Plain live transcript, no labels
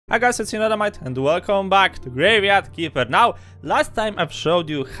Hi guys, it's Neodyinamite and welcome back to Graveyard Keeper. Now, last time I've showed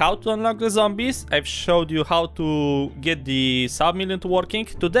you how to unlock the zombies, I've showed you how to get the sub-million to working.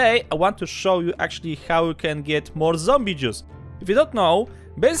 Today, I want to show you actually how you can get more zombie juice. If you don't know,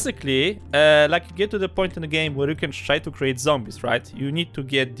 basically, like you get to the point in the game where you can try to create zombies, right? You need to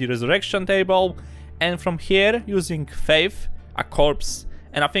get the resurrection table, and from here, using faith, a corpse,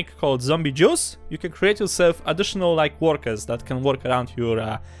 and I think called zombie juice, you can create yourself additional like workers that can work around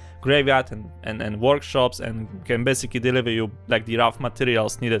your graveyard and workshops and can basically deliver you like the rough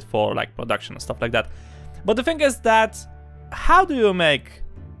materials needed for like production and stuff like that. But the thing is that how do you make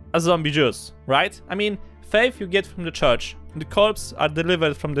a zombie juice, right? I mean, faith you get from the church, the corpse are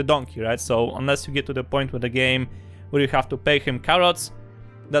delivered from the donkey, right? So unless you get to the point with the game where you have to pay him carrots,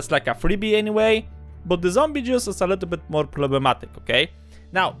 that's like a freebie anyway. But the zombie juice is a little bit more problematic, okay?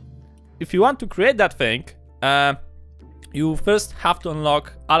 Now, if you want to create that thing, you first have to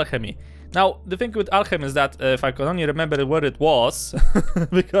unlock alchemy. Now, the thing with alchemy is that if I can only remember where it was,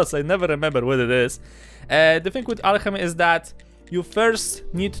 because I never remember what it is. The thing with alchemy is that you first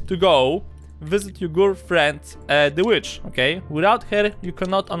need to go visit your good friend, the witch, okay? Without her, you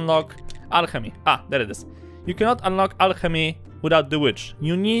cannot unlock alchemy. Ah, there it is. You cannot unlock alchemy without the witch.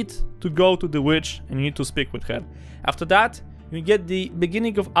 You need to go to the witch and you need to speak with her. After that, you get the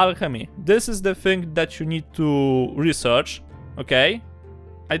beginning of alchemy. This is the thing that you need to research, okay?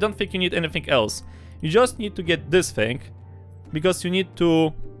 I don't think you need anything else. You just need to get this thing, because you need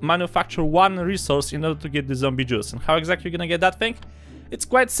to manufacture one resource in order to get the zombie juice. And how exactly you're gonna get that thing? It's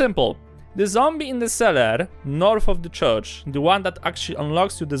quite simple. The zombie in the cellar, north of the church, the one that actually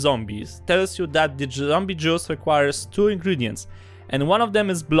unlocks you the zombies, tells you that the zombie juice requires 2 ingredients, and one of them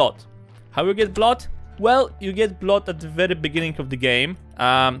is blood. How you get blood? Well, you get blood at the very beginning of the game.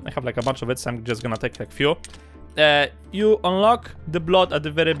 I have like a bunch of it, so I'm just gonna take like a few. You unlock the blood at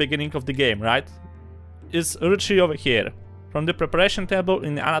the very beginning of the game, right? It's literally over here. From the preparation table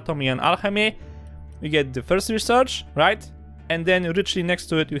in the anatomy and alchemy, you get the first research, right? And then literally next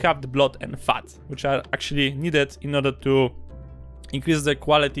to it, you have the blood and fat, which are actually needed in order to increase the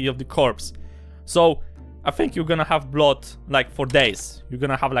quality of the corpse. So I think you're gonna have blood like for days. You're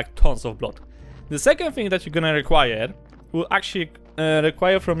gonna have like tons of blood. The second thing that you're gonna require will actually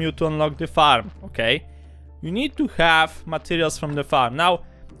require from you to unlock the farm, okay? You need to have materials from the farm. Now,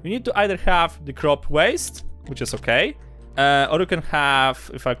 you need to either have the crop waste, which is okay, or you can have,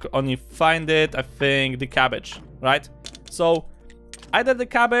 if I could only find it, I think the cabbage, right? So, either the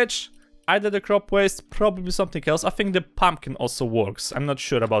cabbage, either the crop waste, probably something else. I think the pumpkin also works. I'm not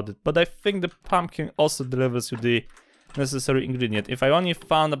sure about it, but I think the pumpkin also delivers you the necessary ingredient. If I only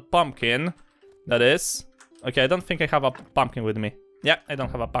found a pumpkin, that is... Okay, I don't think I have a pumpkin with me. Yeah, I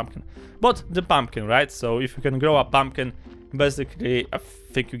don't have a pumpkin. But the pumpkin, right? So if you can grow a pumpkin, basically, I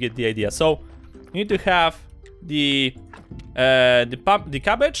think you get the idea. So you need to have the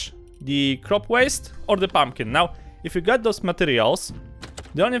cabbage, the crop waste, or the pumpkin. Now, if you got those materials,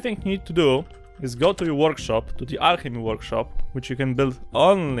 the only thing you need to do is go to your workshop, to the alchemy workshop, which you can build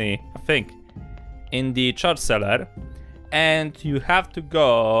only, I think, in the church cellar. And you have to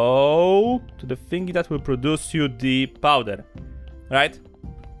go to the thing that will produce you the powder, right?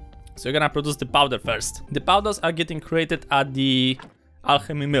 So you're gonna produce the powder first. The powders are getting created at the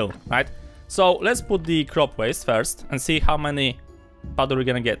alchemy mill, right? So let's put the crop waste first and see how many powder we're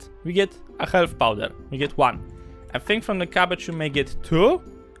gonna get. We get a health powder, we get 1. I think from the cabbage you may get 2,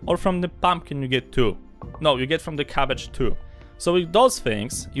 or from the pumpkin you get 2. No, you get from the cabbage 2. So with those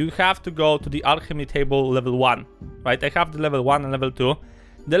things, you have to go to the alchemy table level 1, right? I have the level 1 and level 2.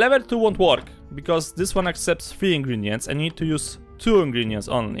 The level 2 won't work, because this one accepts 3 ingredients and you need to use 2 ingredients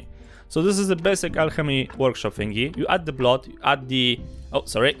only. So this is the basic alchemy workshop thingy. You add the blood, you add the... Oh,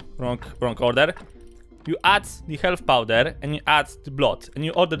 sorry, wrong order. You add the health powder and you add the blood and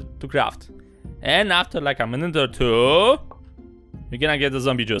you order it to craft. And after like a minute or 2, you're gonna get the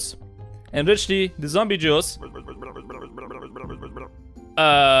zombie juice. And literally, the zombie juice...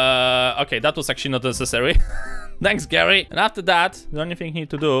 okay, that was actually not necessary. Thanks, Gary. And after that, the only thing you need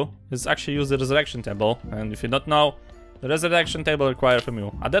to do is actually use the resurrection table. And if you don't know, the resurrection table requires from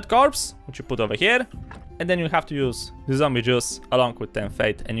you a dead corpse, which you put over here. And then you have to use the zombie juice along with 10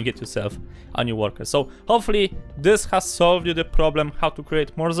 fate, and you get yourself a new worker. So hopefully this has solved you the problem how to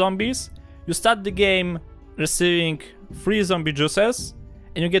create more zombies. You start the game receiving 3 zombie juices,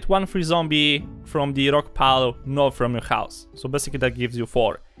 and you get 1 free zombie from the rock pile north from your house. So basically that gives you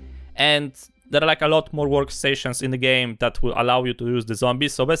 4. And there are like a lot more workstations in the game that will allow you to use the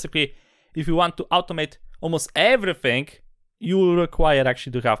zombies. So basically, if you want to automate almost everything, you will require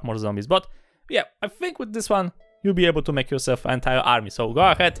actually to have more zombies. But yeah, I think with this one, you'll be able to make yourself an entire army. So go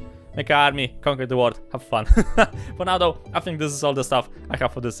ahead, make an army, conquer the world, have fun. For now though, I think this is all the stuff I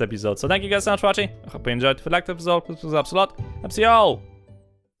have for this episode. So thank you guys so much for watching. I hope you enjoyed. If you liked the episode, please subscribe a lot. I'll see you all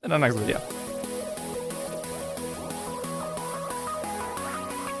in the next video.